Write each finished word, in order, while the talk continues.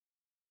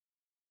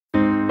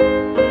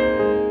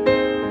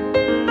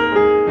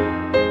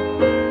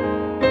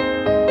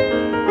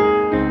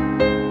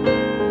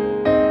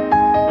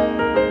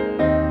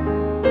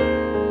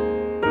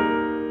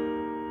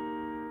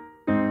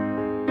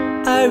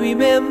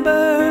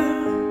remember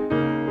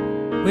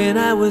when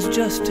I was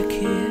just a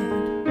kid,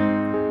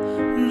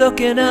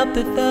 looking up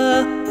at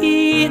the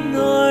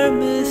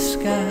enormous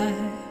sky.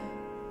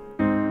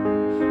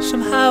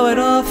 Somehow it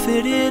all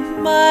fit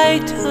in my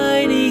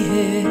tiny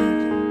head,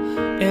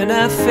 and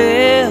I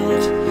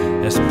felt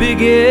as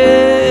big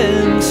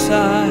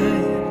inside.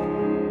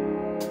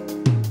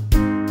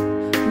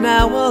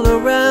 Now all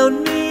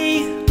around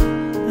me,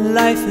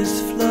 life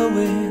is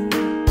flowing,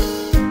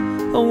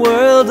 a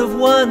world of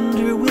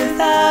wonder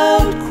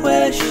without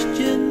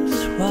questions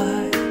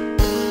why.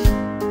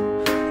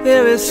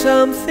 There is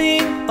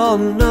something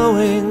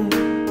all-knowing,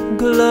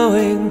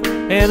 glowing,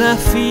 and I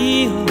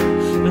feel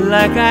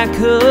like I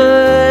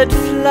could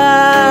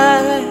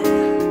fly.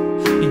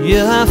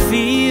 Yeah, I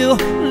feel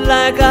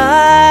like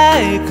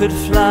I could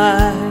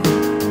fly.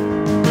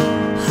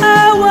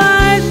 How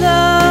I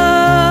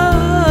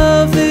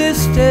love this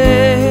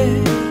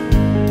day,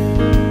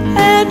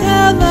 and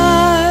how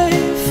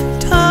life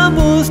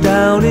tumbles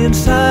down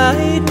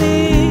inside me.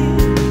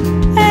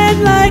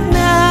 And like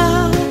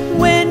now,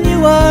 when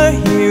you are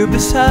here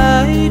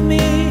beside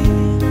me,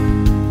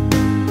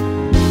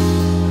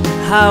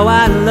 how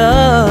I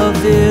love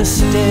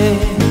this day.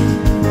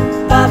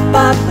 Bop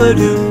bop ba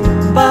doo,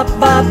 bop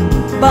bop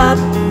bop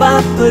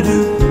bop ba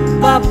doo,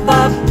 bop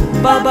bop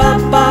bop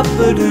bop bop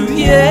ba doo,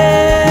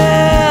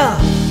 yeah.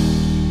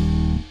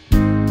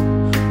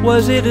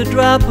 Was it a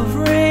drop of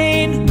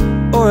rain,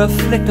 or a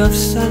flick of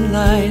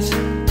sunlight,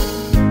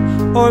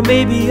 or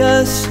maybe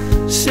us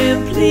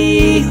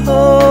simply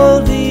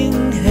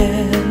holding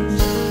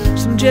hands?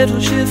 Some gentle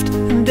shift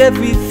and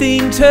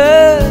everything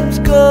turns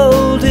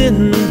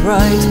golden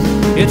bright.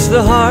 It's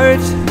the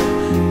heart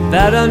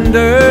that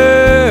understands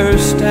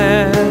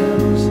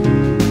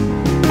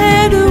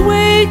and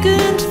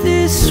awakened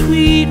this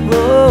sweet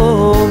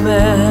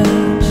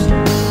romance.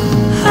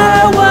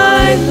 How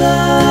I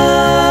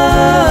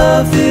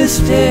love this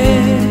day,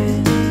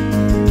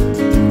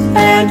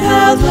 and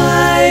how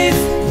life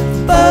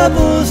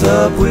bubbles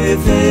up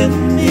within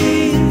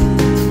me,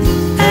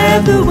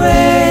 and the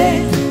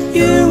way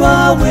you're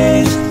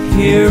always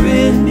here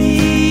in me.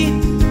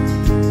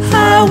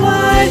 How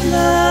I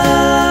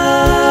love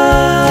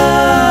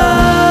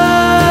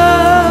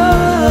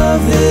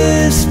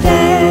this day.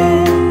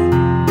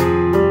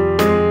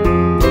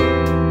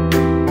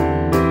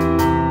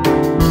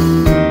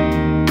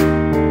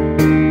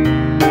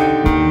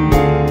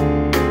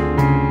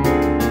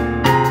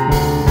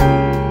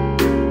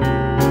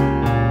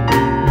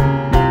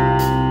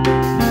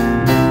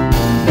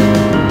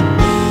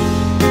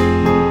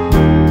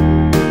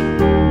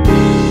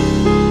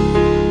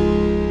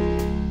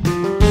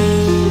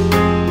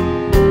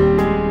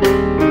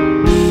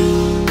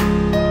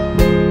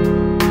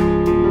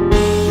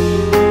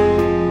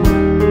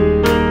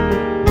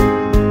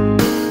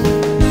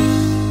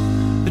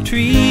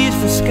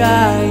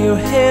 Your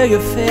hair,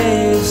 your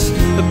face,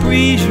 the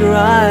breeze, your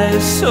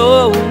eyes,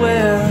 so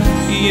aware,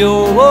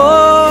 your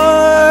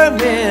warm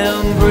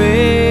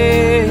embrace.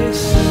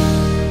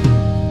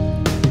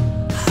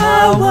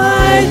 How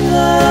I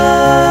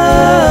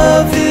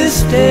love this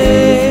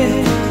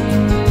day,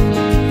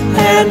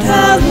 and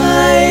how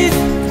life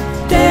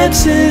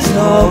dances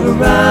all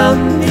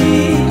around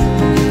me,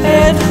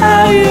 and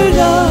how your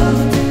love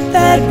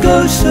that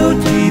goes so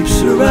deep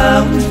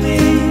surrounds me.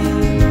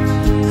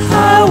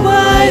 How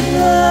I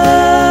love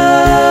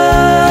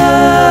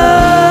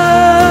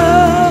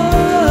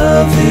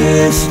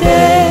this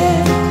day.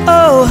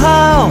 Oh,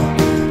 how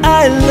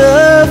I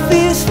love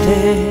this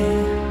day,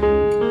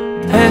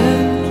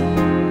 and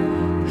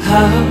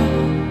how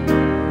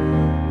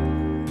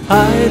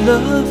I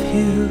love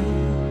you.